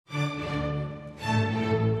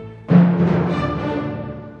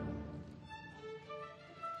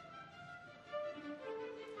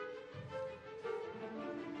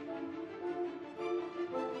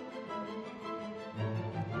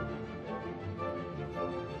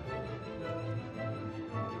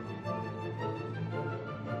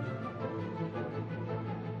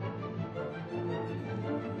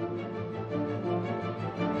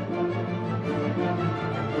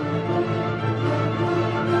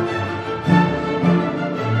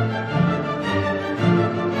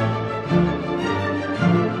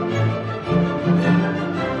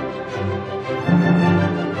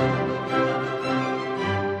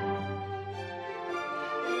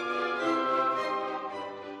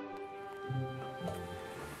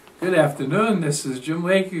Good afternoon, this is Jim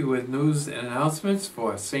Lakey with news and announcements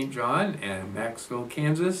for St. John and Maxville,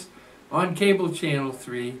 Kansas on Cable Channel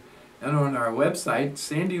 3 and on our website,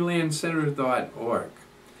 sandylandcenter.org.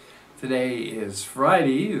 Today is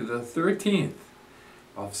Friday, the 13th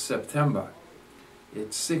of September.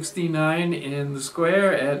 It's 69 in the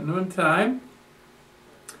square at noontime.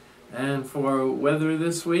 And for weather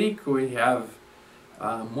this week, we have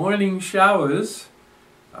morning showers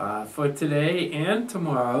for today and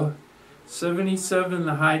tomorrow. 77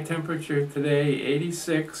 the high temperature today,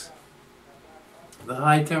 86 the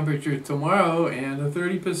high temperature tomorrow, and a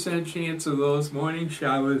 30% chance of those morning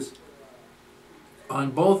showers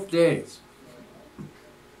on both days.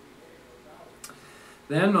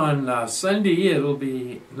 Then on Sunday it'll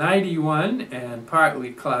be 91 and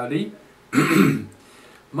partly cloudy.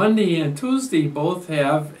 Monday and Tuesday both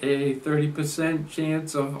have a 30%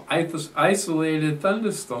 chance of isolated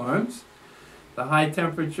thunderstorms. The high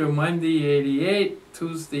temperature Monday 88,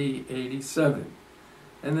 Tuesday 87.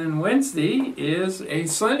 And then Wednesday is a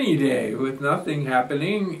sunny day with nothing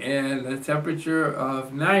happening and a temperature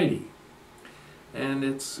of 90. And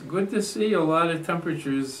it's good to see a lot of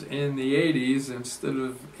temperatures in the 80s instead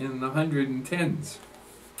of in the 110s.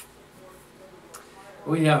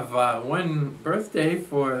 We have one birthday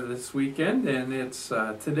for this weekend, and it's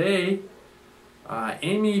today.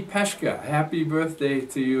 Amy Peshka, happy birthday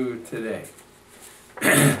to you today.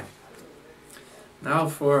 Now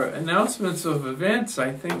for announcements of events,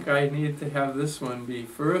 I think I need to have this one be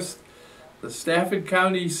first. The Stafford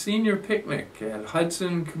County Senior Picnic at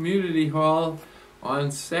Hudson Community Hall on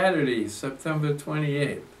Saturday, September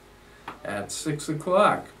 28th at 6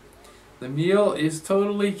 o'clock. The meal is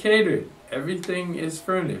totally catered. Everything is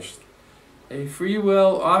furnished. A free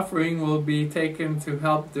will offering will be taken to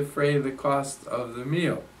help defray the cost of the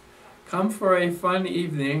meal. Come for a fun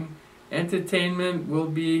evening. Entertainment will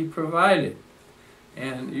be provided.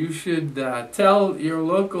 And you should tell your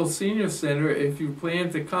local senior center if you plan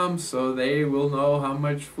to come so they will know how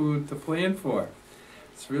much food to plan for.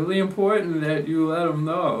 It's really important that you let them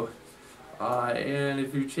know. And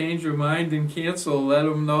if you change your mind and cancel, let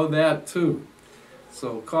them know that too.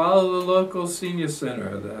 So call the local senior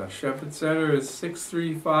center. The Shepherd Center is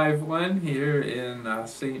 6351 here in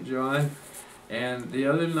St. John. And the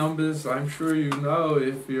other numbers, I'm sure you know,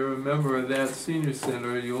 if you're a member of that senior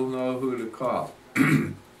center, you'll know who to call.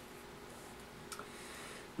 Then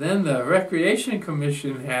the Recreation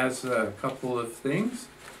Commission has a couple of things.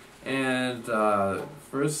 And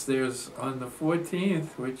first there's on the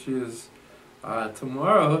 14th, which is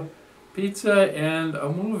tomorrow, pizza and a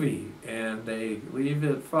movie, and they leave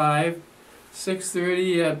at 5,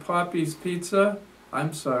 6:30 at Poppy's Pizza.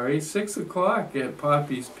 I'm sorry, 6 o'clock at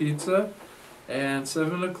Poppy's Pizza, and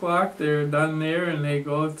 7 o'clock they're done there and they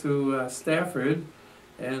go to Stafford,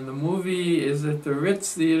 and the movie is at the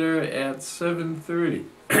Ritz Theater at 7:30.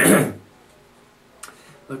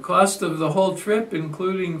 The cost of the whole trip,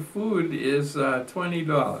 including food, is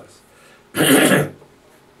 $20.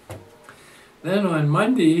 Then on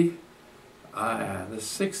Monday, the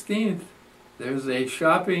 16th, there's a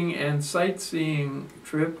shopping and sightseeing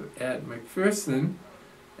trip at McPherson,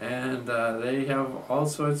 and they have all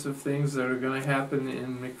sorts of things that are going to happen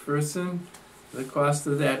in McPherson. The cost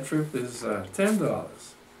of that trip is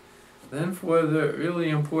 $10. Then for the really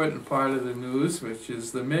important part of the news, which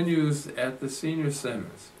is the menus at the senior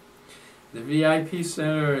centers. The VIP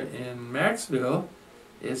Center in Maxville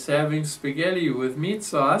is having spaghetti with meat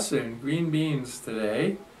sauce and green beans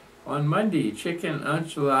today. On Monday, chicken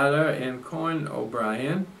enchilada and corn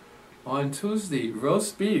O'Brien. On Tuesday,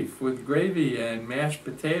 roast beef with gravy and mashed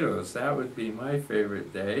potatoes. That would be my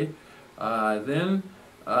favorite day. Then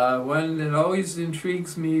one that always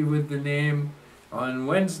intrigues me with the name, on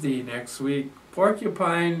Wednesday next week,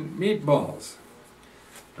 porcupine meatballs.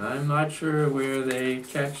 I'm not sure where they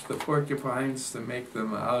catch the porcupines to make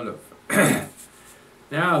them out of.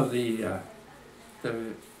 Now the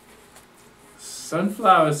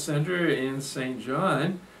Sunflower Center in St.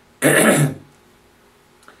 John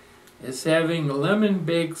is having lemon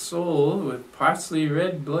baked sole with parsley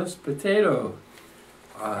red bliss potato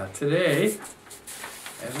today.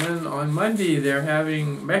 And then on Monday they're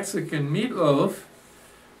having Mexican meatloaf.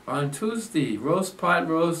 On Tuesday, pot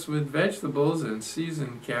roast with vegetables and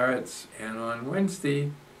seasoned carrots. And on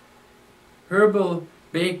Wednesday, herbal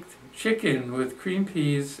baked chicken with cream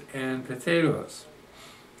peas and potatoes.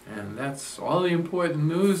 And that's all the important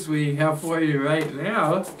news we have for you right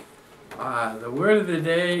now. The word of the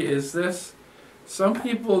day is this: some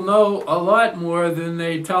people know a lot more than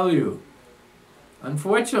they tell you.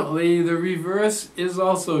 Unfortunately, the reverse is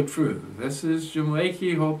also true. This is Jim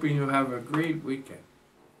Lakey, hoping you have a great weekend.